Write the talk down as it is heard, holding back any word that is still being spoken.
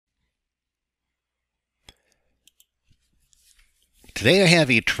Today I have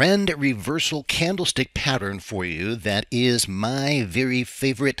a trend reversal candlestick pattern for you that is my very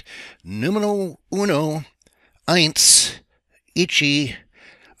favorite numero uno, eins, ichi,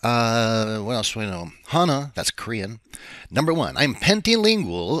 what else do I know? Hana, that's Korean. Number one. I'm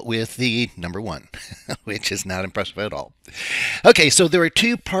pentilingual with the number one, which is not impressive at all. Okay, so there are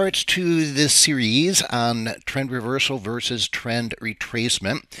two parts to this series on trend reversal versus trend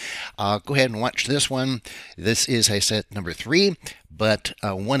retracement. Go ahead and watch this one. This is, I said, number 3, but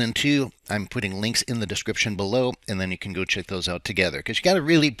 1 and 2, I'm putting links in the description below, and then you can go check those out together, because you got to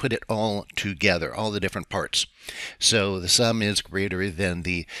really put it all together, all the different parts. So the sum is greater than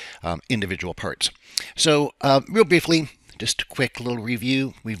the individual parts. So real briefly, just a quick little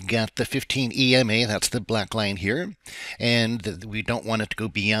review. We've got the 15 EMA, that's the black line here, and we don't want it to go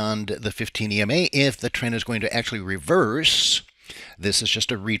beyond the 15 EMA if the trend is going to actually reverse. This is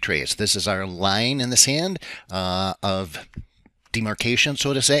just a retrace. This is our line in the sand of demarcation,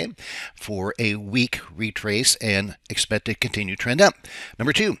 so to say, for a weak retrace and expect to continue trend up.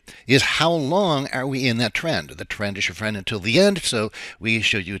 Number 2 is how long are we in that trend? The trend is your friend until the end, so we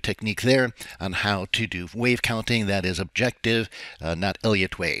showed you a technique there on how to do wave counting that is objective, not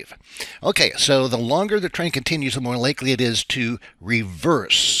Elliott wave. Okay, so the longer the trend continues, the more likely it is to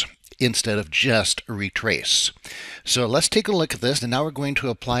reverse instead of just retrace. So let's take a look at this, and now we're going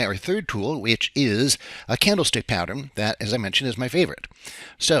to apply our third tool, which is a candlestick pattern that, as I mentioned, is my favorite.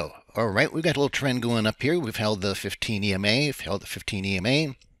 So, all right, we've got a little trend going up here. We've held the 15 EMA, we've held the 15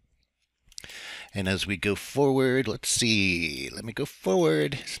 EMA. And as we go forward, let's see, let me go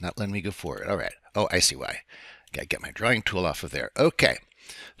forward. It's not letting me go forward. All right. Oh, I see why. Got to get my drawing tool off of there. Okay.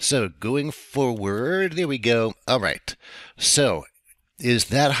 So going forward, there we go. All right. So is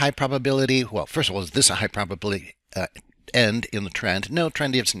that a high probability? Well, first of all, is this a high probability end in the trend? No,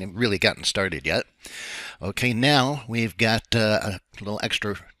 trend hasn't really gotten started yet. Okay, now we've got a little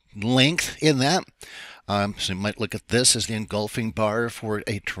extra length in that. So you might look at this as the engulfing bar for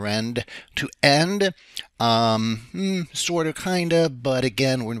a trend to end. Sort of, kind of, but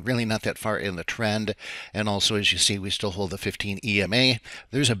again, we're really not that far in the trend. And also, as you see, we still hold the 15 EMA.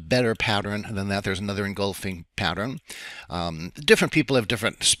 There's a better pattern than that. There's another engulfing pattern. Different people have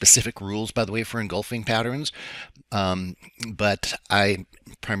different specific rules, by the way, for engulfing patterns. But I'm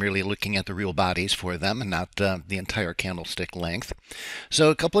primarily looking at the real bodies for them and not the entire candlestick length.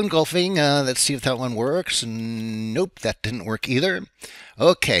 So a couple engulfing. Let's see if that one works. Nope, that didn't work either.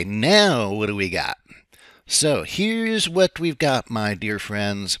 Okay, now what do we got? So here's what we've got, my dear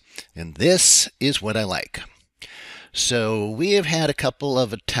friends, and this is what I like. So we have had a couple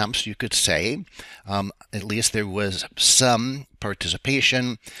of attempts, you could say. At least there was some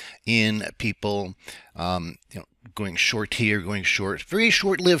participation in people going short here, going short. Very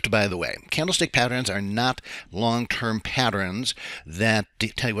short-lived, by the way. Candlestick patterns are not long-term patterns that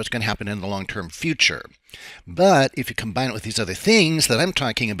tell you what's going to happen in the long-term future. But if you combine it with these other things that I'm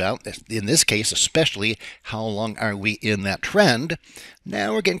talking about, in this case especially, how long are we in that trend,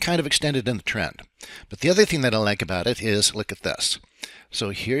 now we're getting kind of extended in the trend. But the other thing that I like about it is, look at this. So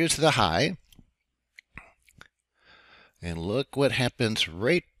here's the high, and look what happens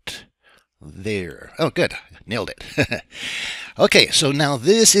right there. Oh, good. Nailed it. Okay, so now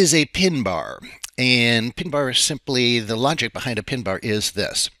this is a pin bar. And pin bar is simply, the logic behind a pin bar is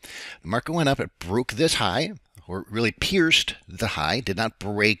this. The market went up, it broke this high, or really pierced the high, did not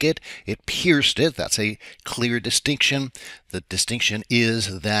break it, it pierced it. That's a clear distinction. The distinction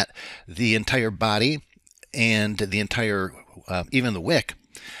is that the entire body and the entire, even the wick,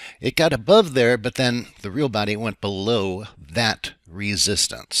 it got above there, but then the real body went below that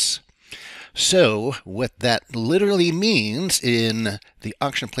resistance. So what that literally means in the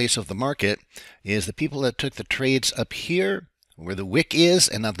auction place of the market is the people that took the trades up here, where the wick is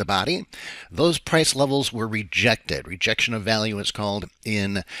and not the body, those price levels were rejected. Rejection of value is called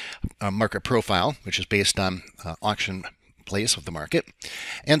in market profile, which is based on auction place of the market.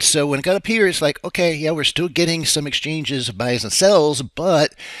 And so when it got up here, it's like, okay, yeah, we're still getting some exchanges of buys and sells,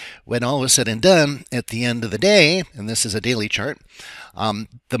 but when all was said and done, at the end of the day, and this is a daily chart,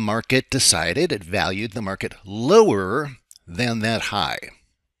 the market decided, it valued the market lower than that high.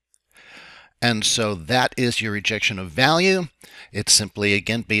 And so that is your rejection of value. It's simply,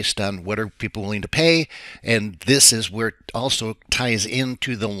 again, based on what are people willing to pay. And this is where it also ties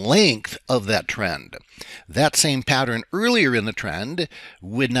into the length of that trend. That same pattern earlier in the trend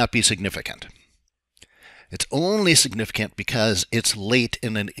would not be significant. It's only significant because it's late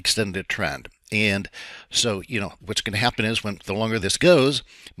in an extended trend. And so, what's going to happen is the longer this goes,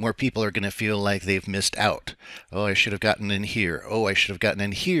 more people are going to feel like they've missed out. Oh, I should have gotten in here. Oh, I should have gotten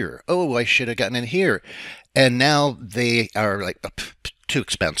in here. Oh, I should have gotten in here. And now they are like too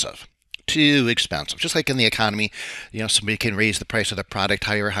expensive. Too expensive. Just like in the economy, somebody can raise the price of the product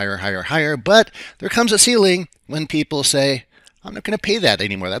higher, higher, higher, higher, but there comes a ceiling when people say, I'm not going to pay that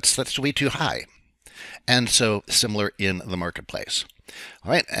anymore. That's way too high. And so similar in the marketplace.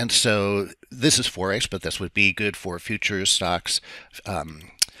 All right, and so this is Forex, but this would be good for futures, stocks,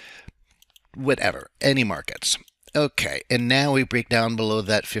 whatever, any markets. Okay, and now we break down below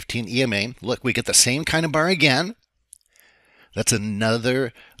that 15 EMA. Look, we get the same kind of bar again. That's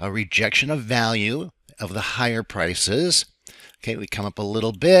another rejection of value of the higher prices. Okay, we come up a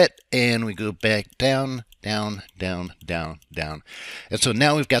little bit and we go back down, down, down, down, down. And so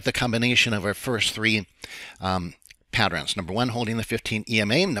now we've got the combination of our first three patterns. Number one, holding the 15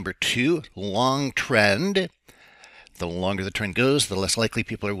 EMA. Number two, long trend. The longer the trend goes, the less likely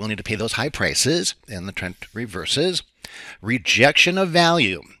people are willing to pay those high prices, and the trend reverses. Rejection of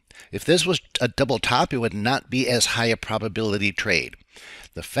value. If this was a double top, it would not be as high a probability trade.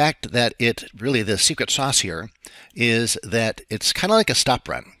 The fact that the secret sauce here is that it's kind of like a stop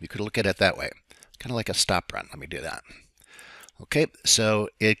run. You could look at it that way. Kind of like a stop run. Let me do that. Okay, so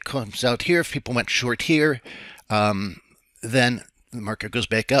it comes out here. If people went short here, then the market goes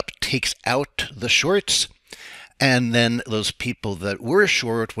back up, takes out the shorts, and then those people that were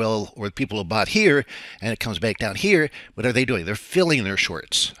short, or the people who bought here, and it comes back down here, what are they doing? They're filling their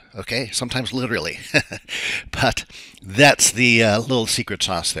shorts, okay? Sometimes literally. But that's the little secret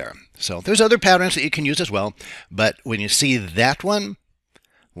sauce there. So there's other patterns that you can use as well, but when you see that one,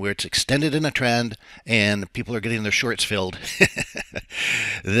 where it's extended in a trend and people are getting their shorts filled,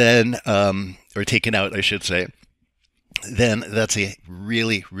 then, or taken out, I should say, then that's a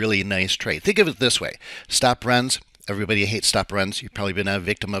really, really nice trade. Think of it this way. Stop runs. Everybody hates stop runs. You've probably been a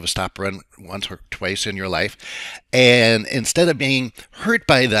victim of a stop run once or twice in your life. And instead of being hurt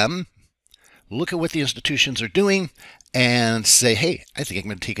by them, look at what the institutions are doing and say, hey, I think I'm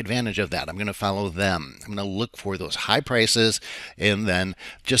going to take advantage of that. I'm going to follow them. I'm going to look for those high prices, and then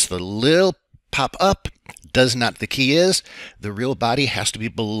just the little pop up does not. The key is the real body has to be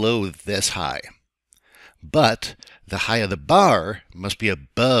below this high. But the high of the bar must be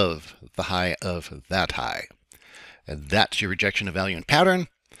above the high of that high. And that's your rejection of value and pattern.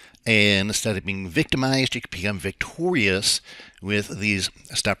 And instead of being victimized, you can become victorious with these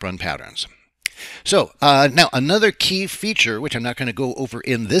stop run patterns. So now another key feature, which I'm not going to go over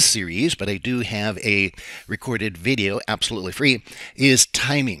in this series, but I do have a recorded video absolutely free, is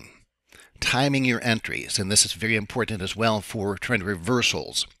timing. Timing your entries. And this is very important as well for trend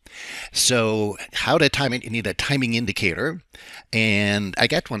reversals. So how to time it, you need a timing indicator, and I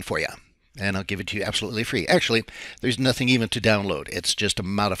got one for you, and I'll give it to you absolutely free. Actually, there's nothing even to download. It's just a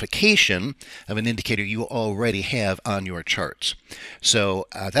modification of an indicator you already have on your charts. So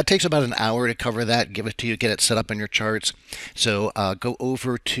that takes about an hour to cover that, give it to you, get it set up on your charts. So go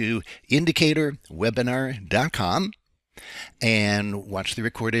over to indicatorwebinar.com and watch the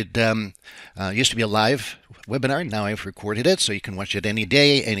recorded, used to be a live webinar. Now I've recorded it, so you can watch it any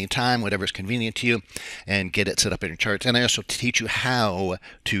day, any time, whatever's convenient to you, and get it set up in your charts. And I also teach you how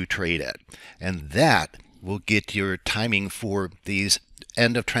to trade it. And that will get your timing for these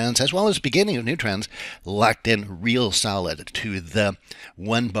end of trends as well as beginning of new trends locked in real solid to the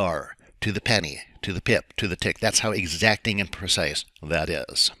one bar, to the penny, to the pip, to the tick. That's how exacting and precise that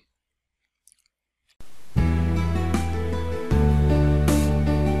is.